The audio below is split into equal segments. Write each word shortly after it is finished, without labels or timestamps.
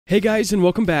Hey guys, and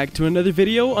welcome back to another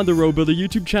video on the RoBuilder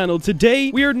YouTube channel.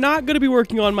 Today, we are not going to be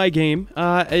working on my game,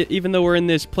 even though we're in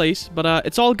this place, but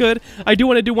it's all good. I do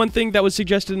want to do one thing that was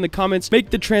suggested in the comments. Make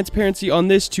the transparency on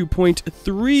this to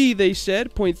 0.3, they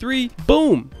said. 0.3,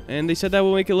 boom. And they said that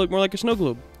will make it look more like a snow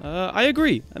globe. I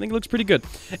agree. I think it looks pretty good.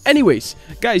 Anyways,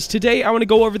 guys, today I want to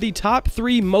go over the top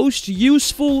 3 most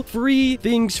useful free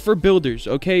things for builders,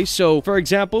 okay? So, for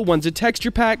example, one's a texture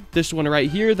pack. This one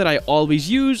right here that I always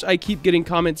use. I keep getting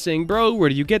comments saying, bro, where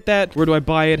do you get that? Where do I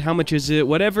buy it? How much is it?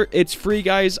 Whatever. It's free,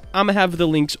 guys. I'm gonna have the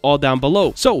links all down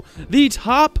below. So, the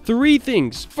top 3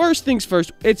 things. First things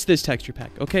first, it's this texture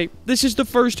pack, okay? This is the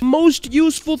first most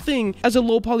useful thing as a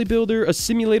low poly builder, a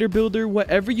simulator builder,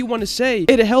 whatever you want to say.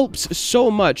 It helps so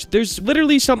much. There's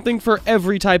literally something for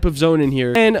every type of zone in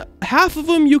here, and half of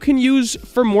them you can use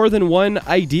for more than one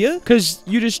idea because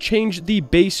you just change the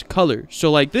base color.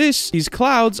 So like these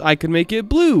clouds, I could make it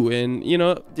blue, and you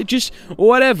know, it just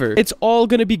whatever. It's all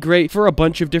gonna be great for a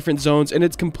bunch of different zones, and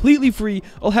it's completely free.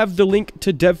 I'll have the link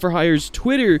to Dev for Hire's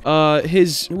Twitter, where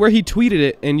he tweeted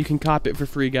it, and you can cop it for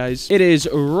free, guys. It is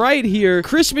right here.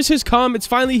 Christmas has come. It's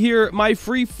finally here. My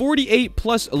free 48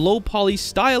 plus low poly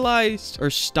stylized or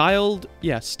styled,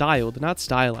 yeah, styled, not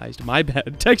stylized, my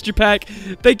bad, texture pack.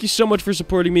 Thank you so much for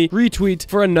supporting me. Retweet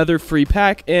for another free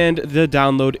pack, and the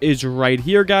download is right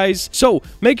here, guys. So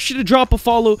make sure to drop a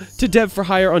follow to Dev for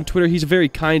Hire on Twitter. He's a very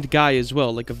kind guy as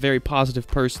well, like a very positive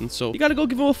person, so you gotta go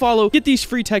give him a follow. Get these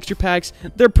free texture packs.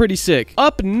 They're pretty sick.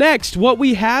 Up next, what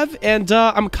we have, and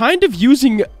I'm kind of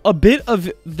using a bit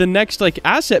of the next like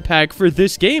asset pack for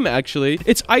this game, actually.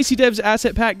 It's Icy Dev's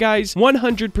asset pack, guys.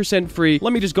 100% free.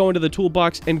 Let me just go into the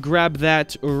toolbox and grab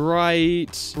that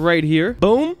right here.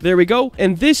 Boom. There we go.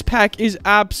 And this pack is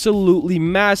absolutely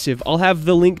massive. I'll have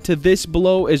the link to this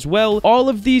below as well. All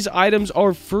of these items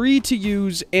are free to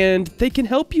use, and they can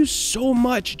help you so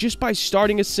much just by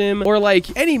starting a sim or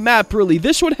like any map, really.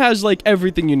 This one has like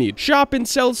everything you need. Shop and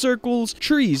sell circles,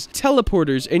 trees,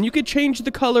 teleporters, and you could change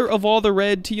the color of all the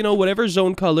red to, you know, whatever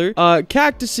zone color.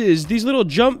 Cactuses, these little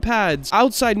jump pads,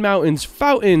 outside mountains,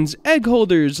 fountains, egg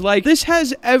holders. Like, this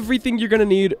has everything you're gonna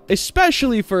need,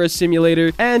 especially for a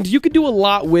simulator, and you could do a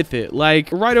lot with it. Like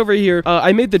right over here,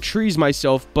 I made the trees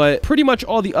myself, but pretty much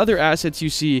all the other assets you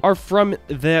see are from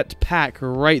that pack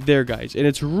right there, guys, and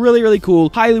it's really cool.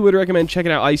 Highly would recommend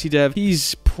checking out Icy Dev.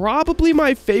 He's probably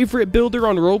my favorite builder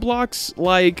on Roblox.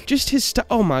 Like, just his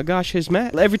oh my gosh, his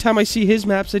map. Every time I see his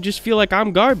maps, I just feel like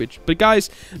I'm garbage. But guys,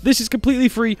 this is completely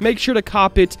free. Make sure to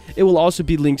cop it. It will also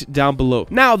be linked down below.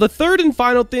 Now, the third and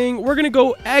final thing, we're gonna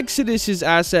go Exodus's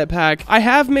asset pack. I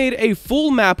have made a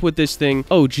full map with this thing.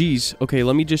 Oh geez. Okay,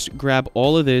 let me just grab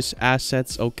all of this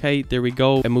assets. Okay, there we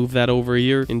go, and move that over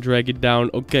here and drag it down.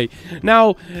 Okay,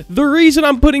 now the reason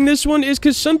I'm putting this one is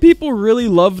because some people really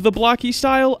love the blocky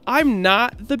style. I'm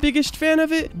not the biggest fan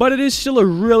of it, but it is still a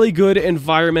really good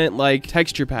environment, like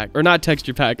texture pack, or not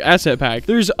texture pack, asset pack.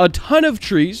 There's a ton of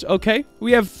trees. Okay,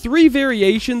 we have 3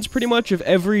 variations pretty much of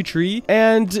every tree,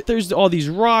 and there's all these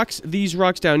rocks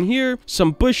down here,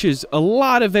 some bushes, a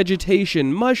lot of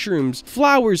vegetation, mushrooms,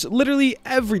 flowers, literally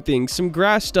everything, some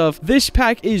grass stuff. This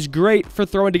pack is great for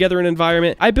throwing together an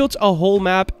environment. I built a whole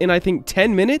map in I think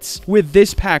 10 minutes with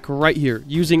this pack right here,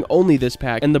 using only this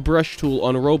pack and the brush tool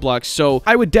on Roblox. So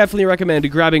I would definitely recommend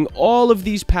grabbing all of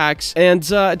these packs and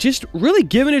just really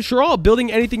giving it your all,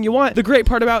 building anything you want. The great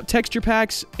part about texture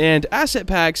packs and asset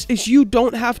packs is you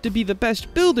don't have to be the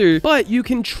best builder, but you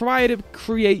can try to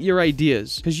create your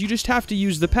ideas, because you just have to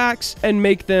use the packs and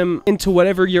make them into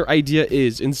whatever your idea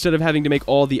is, instead of having to make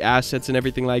all the assets and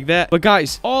everything like that. But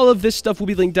guys, all of this stuff will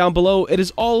be linked down below. It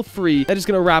is all free. That is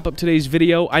going to wrap up today's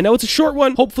video. I know it's a short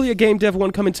one. Hopefully a game dev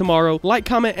one coming tomorrow. Like,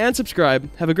 comment, and subscribe.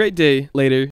 Have a great day. Later.